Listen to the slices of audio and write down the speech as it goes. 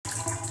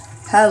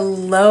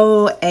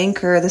Hello,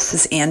 Anchor. This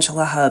is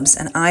Angela Hubbs,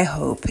 and I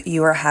hope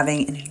you are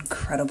having an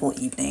incredible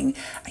evening.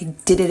 I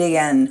did it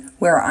again,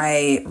 where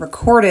I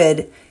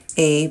recorded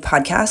a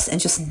podcast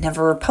and just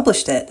never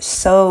published it.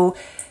 So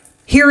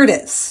here it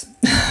is.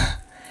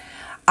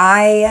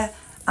 I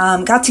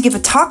got to give a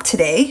talk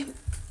today.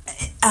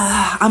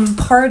 I'm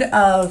part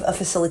of a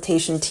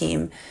facilitation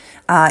team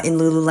in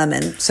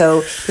Lululemon.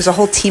 So there's a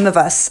whole team of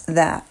us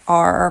that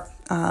are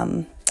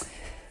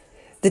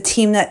the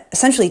team that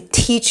essentially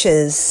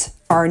teaches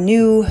our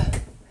new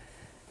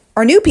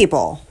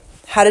people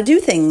how to do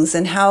things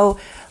and how,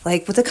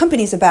 like, what the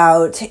company's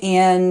about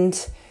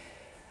and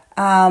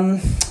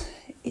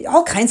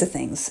all kinds of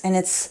things. And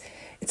it's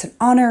an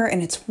honor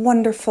and it's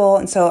wonderful.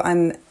 And so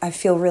I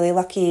feel really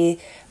lucky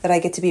that I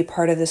get to be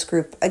part of this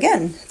group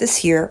again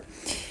this year.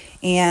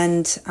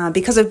 And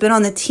because I've been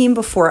on the team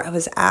before, I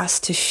was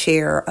asked to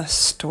share a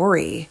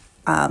story,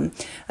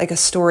 like a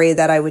story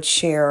that I would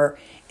share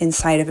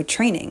inside of a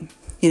training.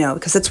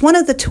 Because it's one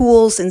of the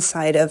tools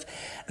inside of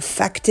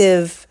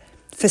effective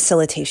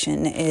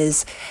facilitation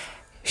is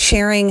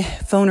sharing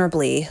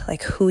vulnerably,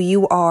 like who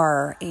you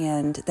are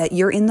and that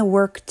you're in the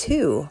work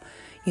too,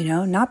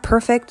 not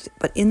perfect,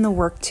 but in the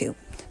work too.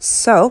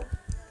 So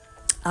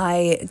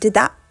I did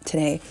that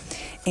today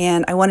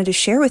and I wanted to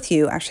share with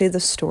you actually the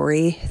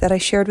story that I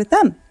shared with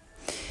them.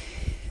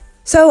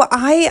 So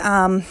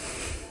I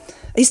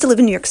used to live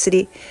in New York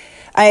City.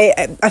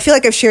 I feel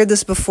like I've shared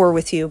this before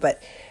with you,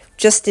 but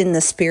just in the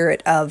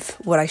spirit of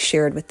what I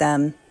shared with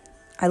them,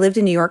 I lived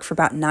in New York for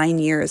about 9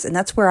 years, and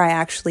that's where I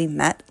actually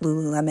met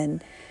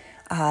Lululemon.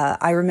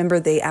 I remember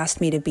they asked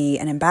me to be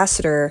an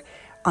ambassador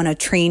on a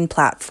train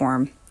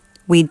platform.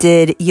 We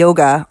did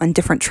yoga on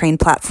different train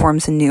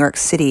platforms in New York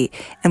City,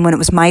 and when it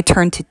was my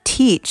turn to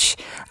teach,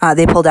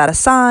 they pulled out a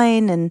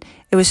sign, and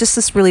it was just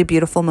this really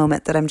beautiful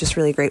moment that I'm just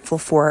really grateful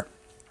for.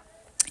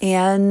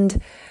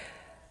 And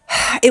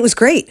it was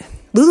great.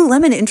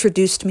 Lululemon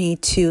introduced me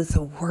to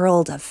the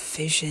world of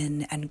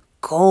vision and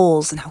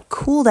goals and how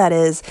cool that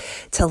is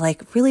to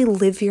really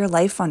live your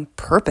life on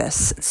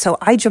purpose. So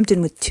I jumped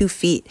in with 2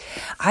 feet.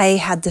 I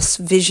had this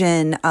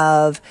vision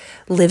of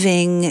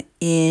living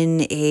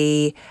in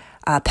a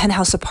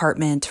penthouse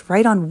apartment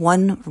right on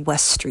 1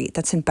 West Street.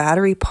 That's in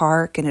Battery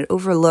Park, and it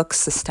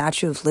overlooks the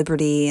Statue of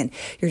Liberty, and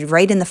you're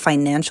right in the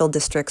financial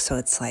district, so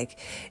it's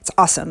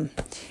awesome.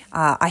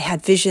 I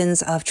had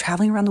visions of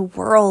traveling around the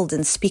world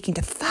and speaking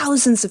to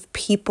thousands of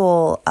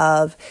people,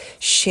 of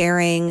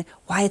sharing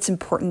why it's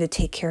important to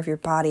take care of your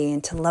body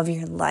and to love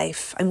your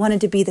life. I wanted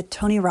to be the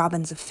Tony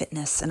Robbins of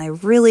fitness, and I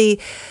really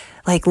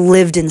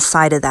lived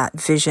inside of that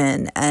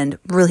vision and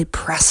really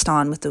pressed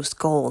on with those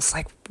goals,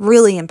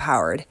 really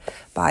empowered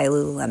by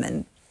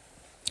Lululemon.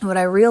 What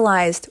I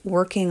realized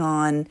working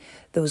on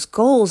those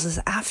goals is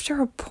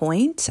after a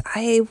point,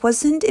 I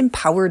wasn't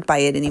empowered by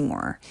it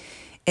anymore.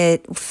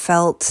 It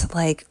felt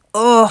like,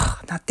 oh,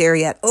 I'm not there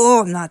yet. Oh,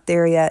 I'm not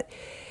there yet.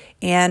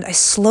 And I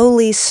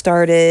slowly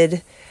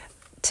started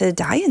to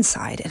die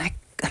inside, and I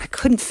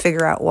couldn't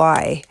figure out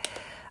why.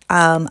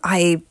 I'm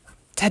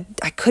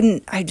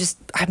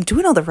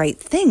doing all the right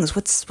things.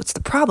 What's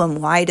the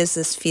problem? Why does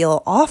this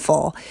feel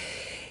awful?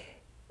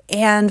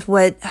 And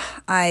what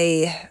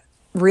I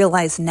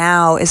realize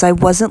now is I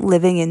wasn't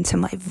living into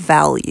my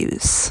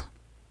values.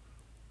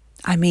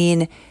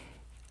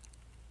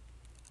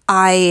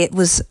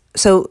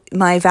 So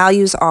my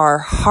values are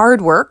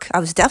hard work. I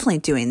was definitely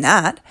doing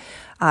that.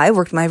 I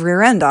worked my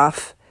rear end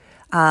off.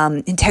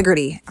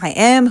 Integrity. I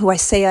am who I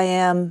say I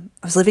am.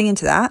 I was living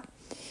into that.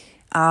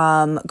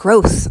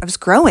 Growth. I was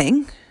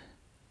growing.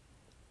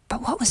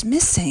 But what was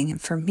missing?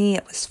 And for me,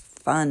 it was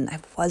fun. I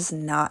was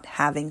not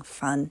having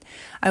fun.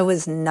 I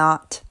was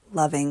not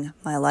loving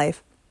my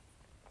life.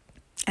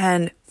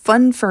 And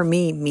fun for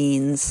me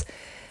means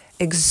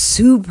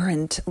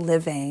exuberant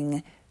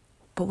living,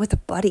 but with a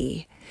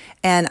buddy.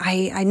 And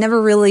I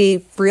never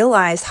really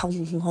realized how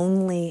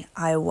lonely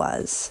I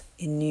was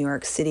in New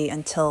York City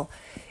until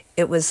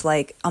it was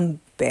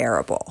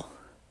unbearable,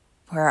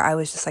 where I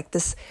was just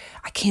this,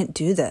 I can't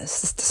do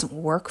this. This doesn't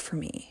work for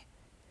me.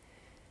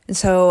 And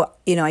so,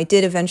 I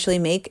did eventually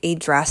make a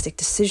drastic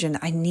decision.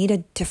 I need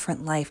a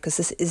different life because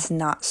this is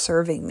not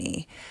serving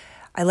me.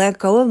 I let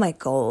go of my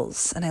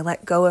goals and I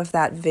let go of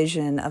that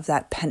vision of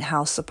that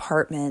penthouse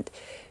apartment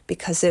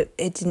because it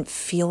didn't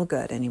feel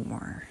good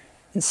anymore.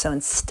 And so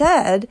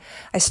instead,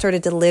 I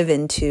started to live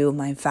into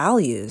my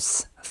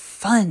values: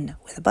 fun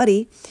with a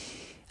buddy,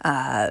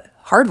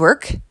 hard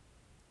work,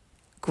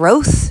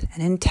 growth,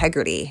 and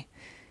integrity.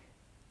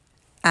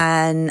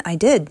 And I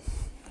did.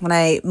 When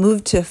I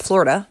moved to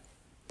Florida,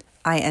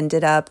 I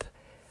ended up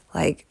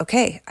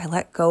okay, I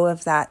let go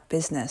of that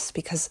business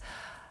because,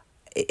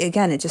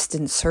 again, it just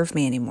didn't serve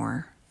me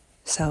anymore.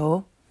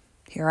 So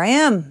here I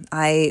am.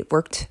 I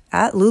worked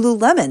at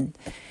Lululemon.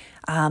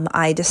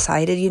 I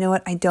decided, you know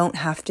what, I don't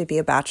have to be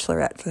a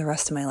bachelorette for the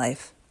rest of my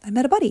life. I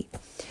met a buddy.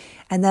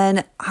 And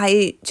then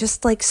I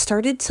just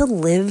started to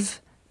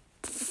live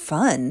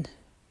fun.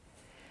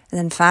 And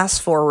then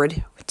fast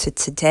forward to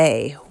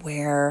today,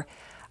 where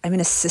I'm an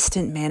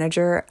assistant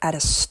manager at a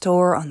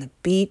store on the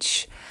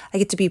beach. I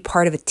get to be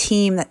part of a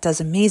team that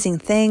does amazing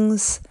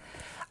things.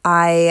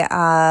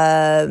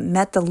 I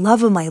met the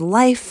love of my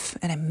life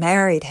and I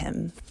married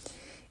him.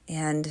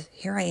 And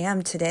here I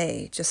am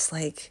today, just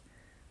like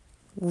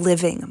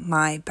living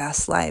my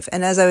best life.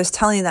 And as I was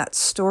telling that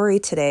story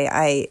today,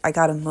 I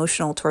got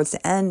emotional towards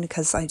the end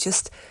because I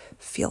just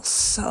feel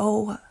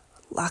so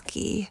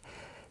lucky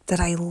that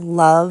I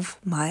love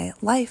my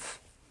life.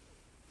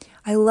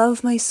 I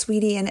love my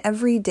sweetie, and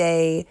every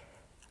day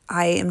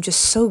I am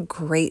just so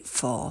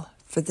grateful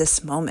for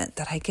this moment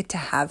that I get to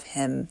have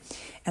him,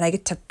 and I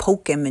get to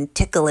poke him and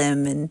tickle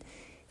him, and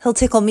he'll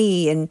tickle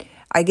me, and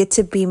I get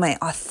to be my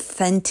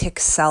authentic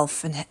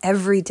self, and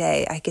every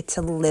day I get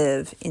to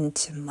live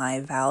into my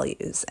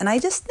values. And I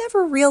just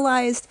never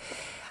realized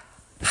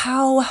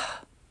how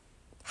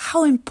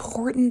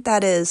important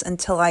that is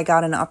until I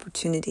got an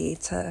opportunity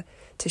to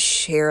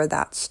share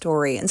that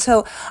story. And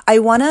so I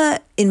want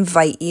to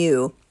invite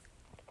you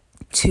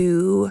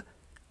to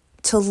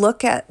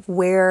look at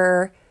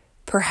where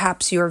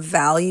perhaps your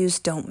values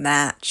don't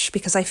match,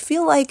 because I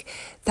feel like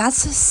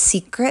that's a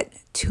secret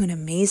to an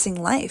amazing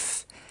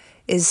life,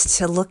 is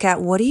to look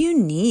at what do you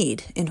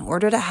need in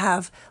order to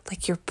have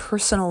like your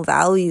personal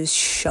values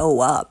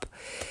show up.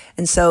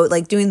 And so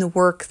like doing the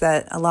work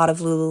that a lot of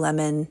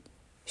Lululemon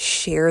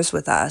shares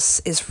with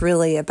us is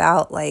really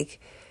about like,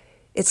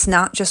 it's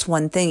not just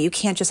one thing. You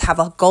can't just have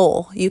a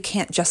goal. You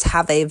can't just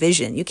have a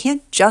vision. You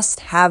can't just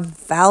have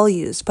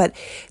values, but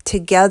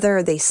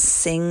together they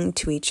sing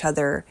to each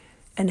other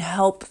and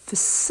help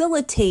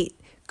facilitate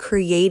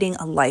creating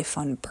a life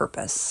on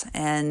purpose.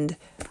 And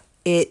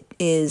it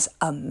is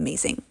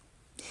amazing.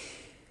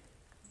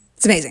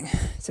 It's amazing.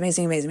 It's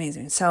amazing, amazing,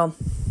 amazing. So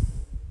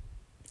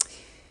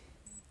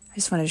I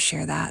just wanted to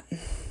share that.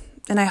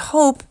 And I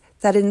hope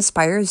that it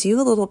inspires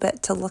you a little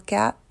bit to look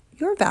at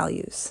your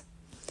values.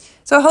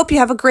 So I hope you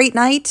have a great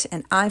night,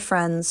 and I,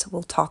 friends,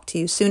 will talk to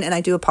you soon. And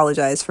I do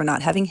apologize for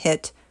not having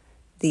hit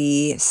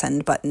the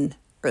send button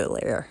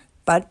earlier,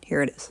 but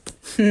here it is.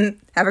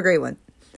 Have a great one.